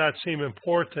individually may not seem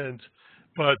important,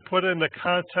 but put in the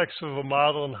context of a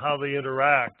model and how they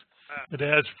interact, it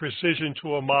adds precision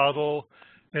to a model,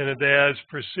 and it adds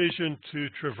precision to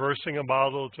traversing a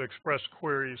model to express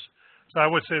queries. So I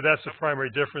would say that's the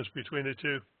primary difference between the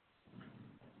two.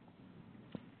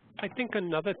 I think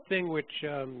another thing which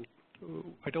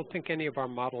I don't think any of our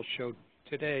models showed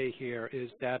today here is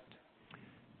that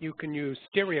you can use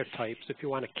stereotypes if you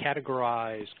want to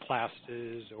categorize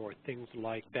classes or things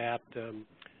like that.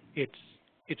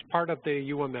 It's part of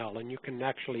the UML, and you can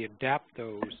actually adapt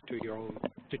those to your own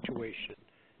situation.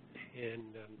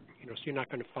 And so you're not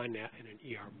going to find that in an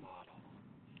ER model.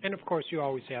 And of course, you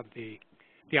always have the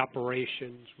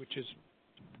operations, which is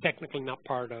technically not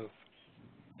part of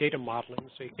data modeling,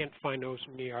 so you can't find those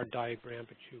in the ER diagram,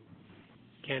 but you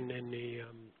can in the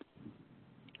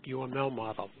UML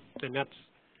model. And that's,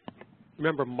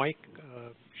 remember Mike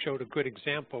showed a good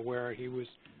example where he was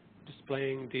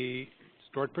displaying the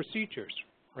stored procedures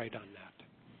right on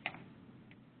that.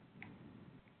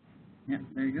 Yeah,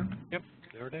 there you go. Yep,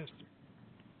 there it is.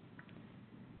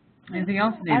 Anything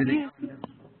else, David?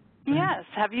 Yes.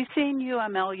 Have you seen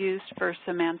UML used for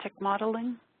semantic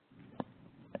modeling?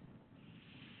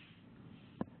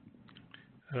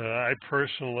 I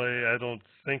personally, I don't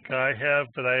think I have,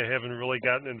 but I haven't really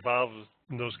gotten involved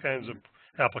in those kinds of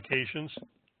applications.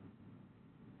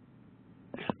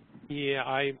 Yeah,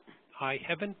 I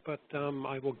haven't, but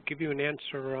I will give you an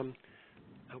answer.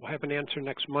 I will have an answer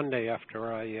next Monday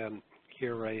after I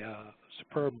hear a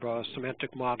superb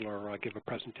semantic modeler give a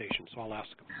presentation, so I'll ask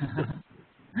him.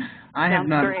 I have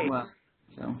not great. as well.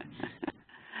 So.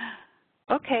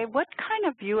 Okay, what kind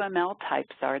of UML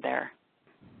types are there?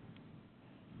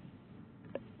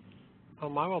 I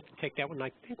will take that one.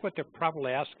 I think what they're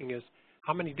probably asking is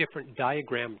how many different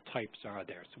diagram types are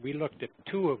there? So we looked at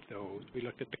 2 of those. We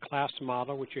looked at the class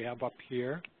model, which you have up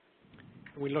here.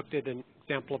 And we looked at an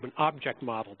example of an object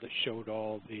model that showed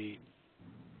all the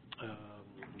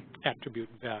attribute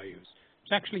values.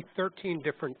 It's actually 13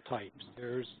 different types.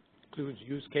 There's includes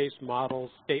use case models,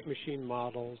 state machine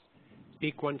models,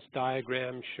 sequence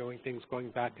diagrams showing things going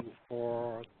back and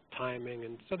forth, timing,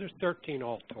 and so there's 13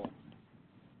 all told.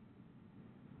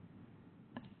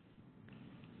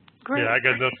 Great. Yeah, I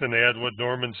got nothing to add what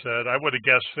Norman said. I would have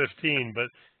guessed 15, but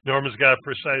Norman's got a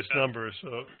precise number,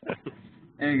 so.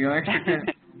 There you go, extra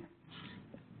credit.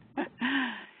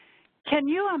 Can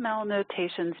UML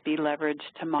notations be leveraged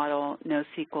to model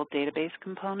NoSQL database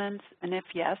components? And if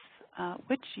yes,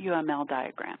 which UML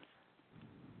diagrams?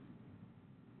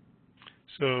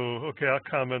 So, okay, I'll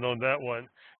comment on that one.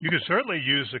 You can certainly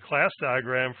use the class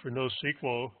diagram for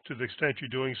NoSQL to the extent you're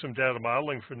doing some data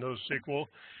modeling for NoSQL.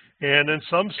 And in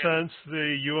some sense,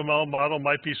 the UML model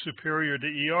might be superior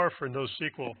to ER for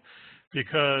NoSQL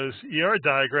because ER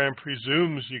diagram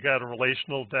presumes you got a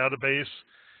relational database,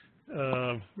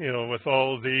 you know, with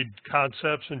all the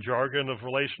concepts and jargon of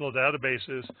relational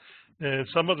databases. And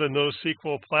some of the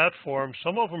NoSQL platforms,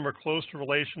 some of them are close to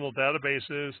relational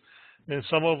databases, and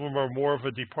some of them are more of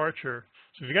a departure.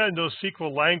 So if you got a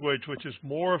NoSQL language, which is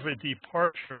more of a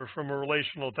departure from a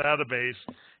relational database,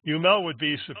 UML would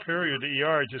be superior to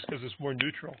ER just because it's more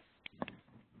neutral.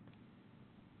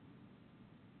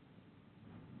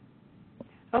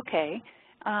 Okay.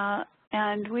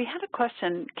 And we had a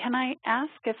question. Can I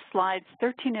ask if slides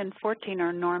 13 and 14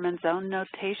 are Norman's own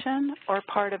notation or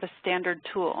part of a standard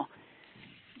tool?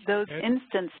 Those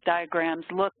instance diagrams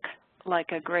look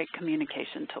like a great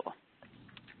communication tool.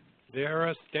 They're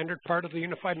a standard part of the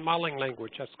unified modeling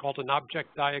language. That's called an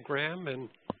object diagram, and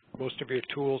most of your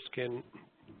tools can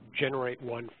generate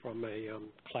one from a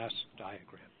class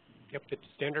diagram. Yep, it's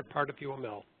a standard part of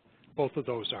UML. Both of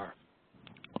those are.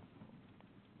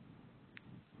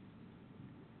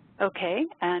 Okay,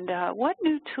 and what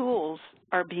new tools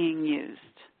are being used?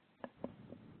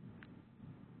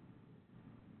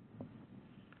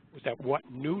 Was that what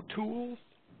new tools?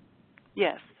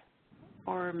 Yes,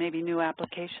 or maybe new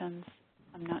applications.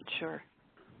 I'm not sure.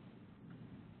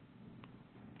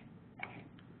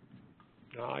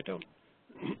 No, I don't.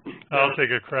 I'll take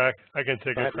a crack. I can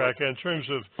take a crack. In terms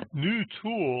of new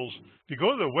tools, if you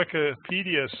go to the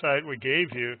Wikipedia site we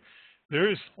gave you,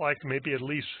 there's like maybe at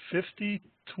least 50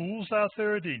 tools out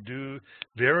there to do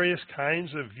various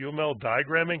kinds of UML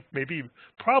diagramming,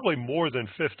 probably more than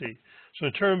 50. So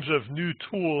in terms of new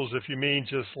tools, if you mean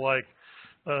just like,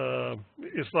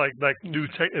 it's not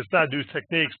new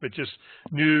techniques, but just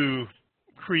new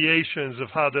creations of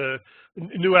how to,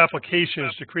 new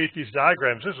applications to create these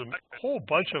diagrams. There's a whole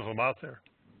bunch of them out there.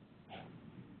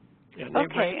 Yeah,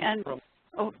 okay, and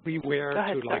freeware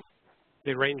to like,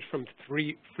 they range from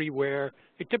freeware.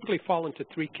 They typically fall into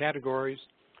 3 categories.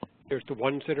 There's the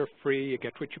ones that are free, you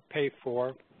get what you pay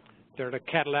for. There are the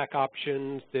Cadillac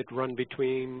options that run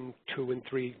between $2,000 and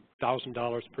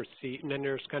 $3,000 per seat, and then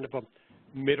there's kind of a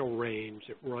middle range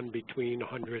that run between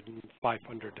 $100 and $500,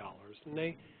 and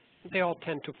they all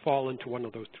tend to fall into one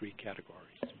of those 3 categories.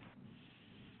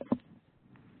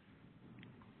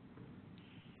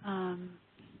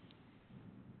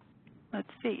 Let's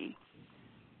see.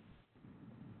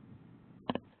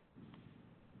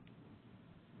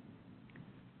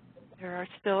 There are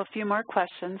still a few more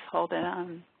questions. Hold it.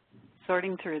 I'm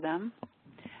sorting through them.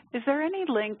 Is there any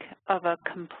link of a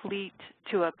complete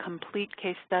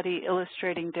case study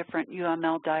illustrating different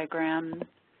UML diagrams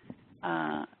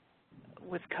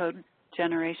with code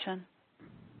generation?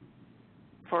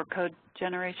 For code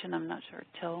generation, I'm not sure.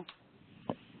 Till.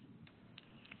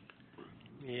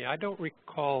 Yeah, I don't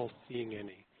recall seeing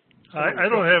any. I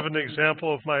don't have an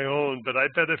example of my own, but I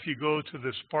bet if you go to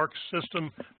the Spark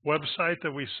System website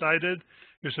that we cited,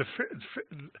 there's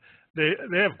they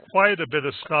have quite a bit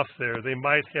of stuff there. They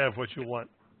might have what you want.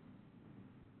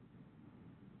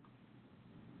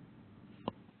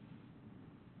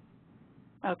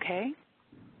 Okay.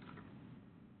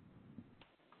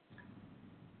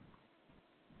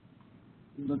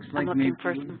 looks like I'm looking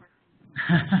for some.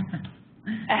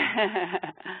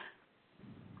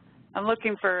 I'm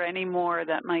looking for any more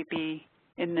that might be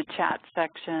in the chat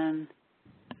section.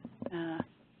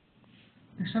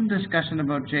 There's some discussion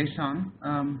about JSON.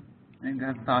 I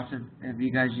got thoughts of, have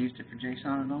you guys used it for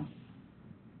JSON at all?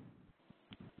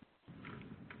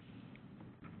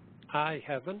 I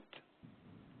haven't.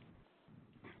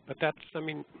 But that's, I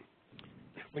mean,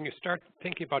 when you start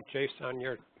thinking about JSON,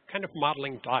 you're kind of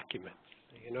modeling documents,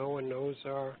 you know, and those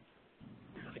are,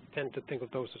 I tend to think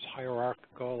of those as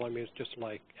hierarchical. I mean, it's just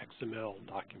like XML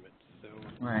documents. So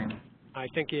right. I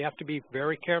think you have to be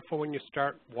very careful when you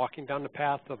start walking down the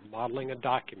path of modeling a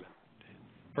document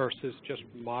versus just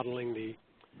modeling the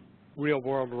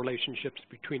real-world relationships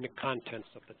between the contents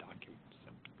of the document.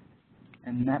 So.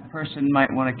 And that person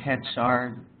might want to catch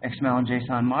our XML and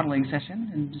JSON modeling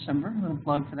session in December. A little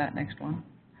plug for that next one.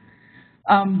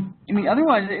 I mean,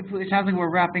 otherwise, it sounds like we're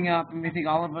wrapping up, and I think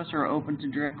all of us are open to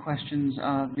direct questions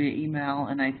via email,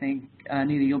 and I think,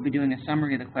 Anita, you'll be doing a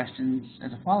summary of the questions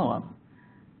as a follow-up.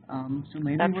 So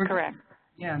maybe that's correct.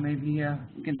 Yeah, maybe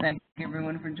we can thank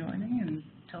everyone for joining, and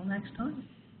until next time.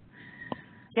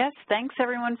 Yes, thanks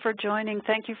everyone for joining.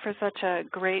 Thank you for such a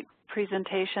great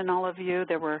presentation, all of you.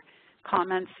 There were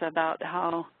comments about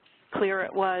how clear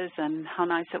it was and how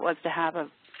nice it was to have a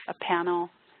panel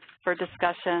for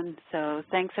discussion. So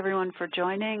thanks everyone for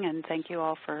joining, and thank you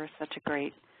all for such a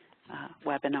great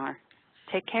webinar.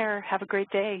 Take care. Have a great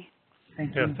day.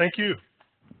 Thank you. Yeah, thank you.